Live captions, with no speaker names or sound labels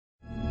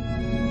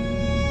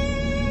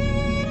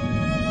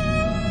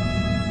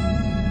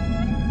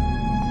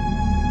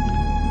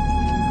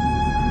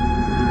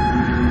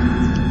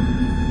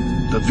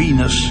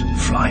Venus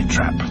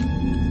flytrap.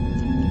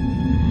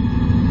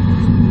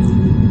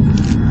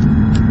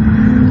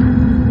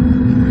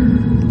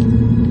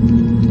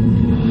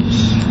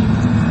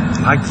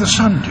 Like the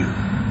sundew,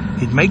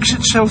 it makes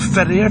itself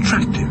very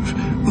attractive,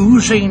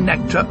 oozing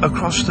nectar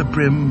across the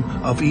brim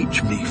of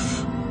each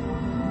leaf.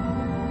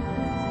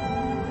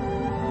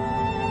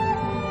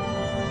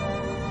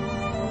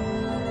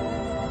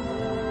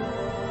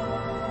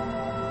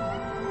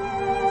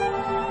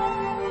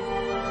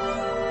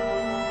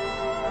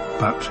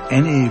 But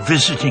any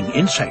visiting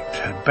insect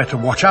had better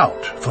watch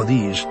out for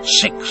these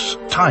 6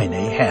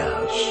 tiny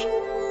hairs.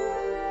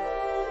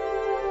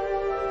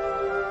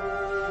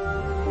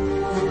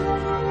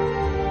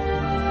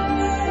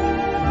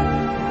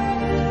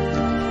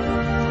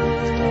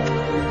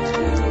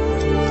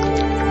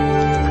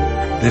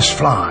 This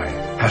fly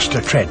has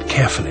to tread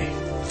carefully.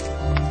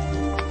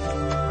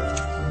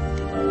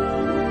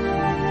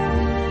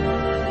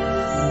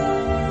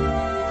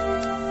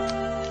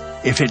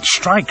 If it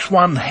strikes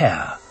one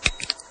hair,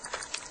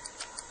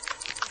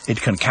 it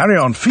can carry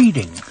on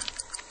feeding,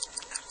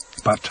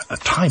 but a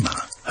timer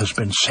has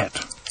been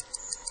set.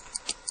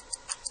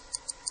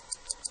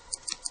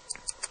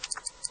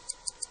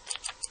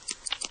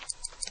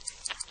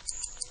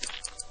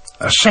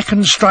 A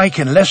second strike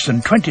in less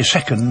than 20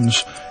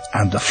 seconds,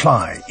 and the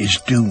fly is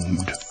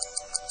doomed.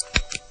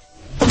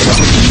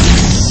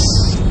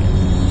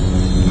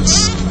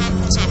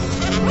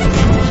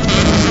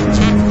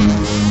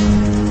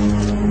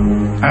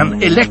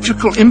 An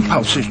electrical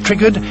impulse is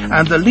triggered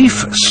and the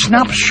leaf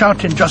snaps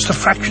shut in just a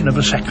fraction of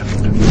a second.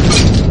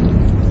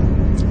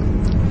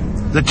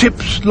 The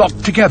tips lock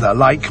together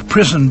like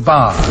prison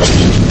bars.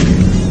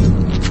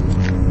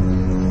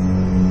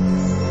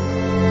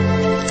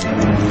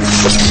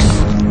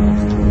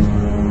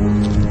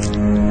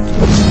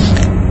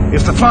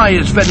 If the fly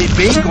is very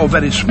big or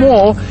very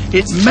small,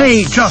 it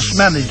may just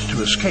manage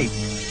to escape.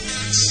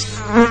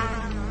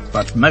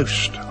 But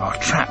most are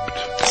trapped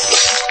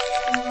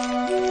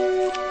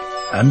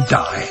and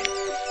die.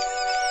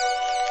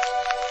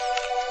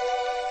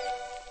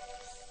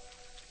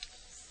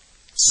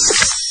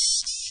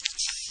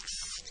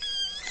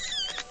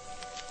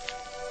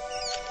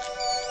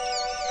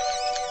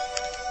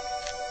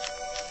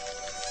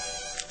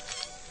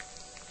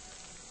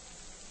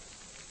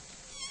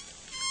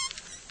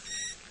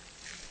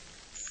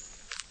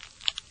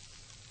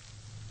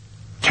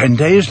 Ten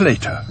days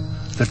later,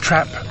 the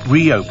trap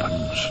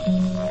reopens.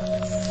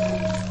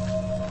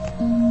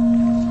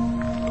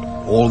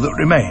 All that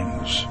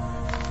remains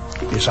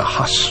is a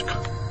husk.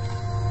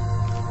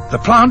 The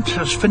plant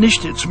has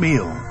finished its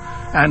meal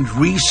and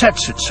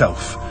resets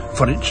itself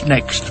for its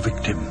next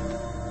victim.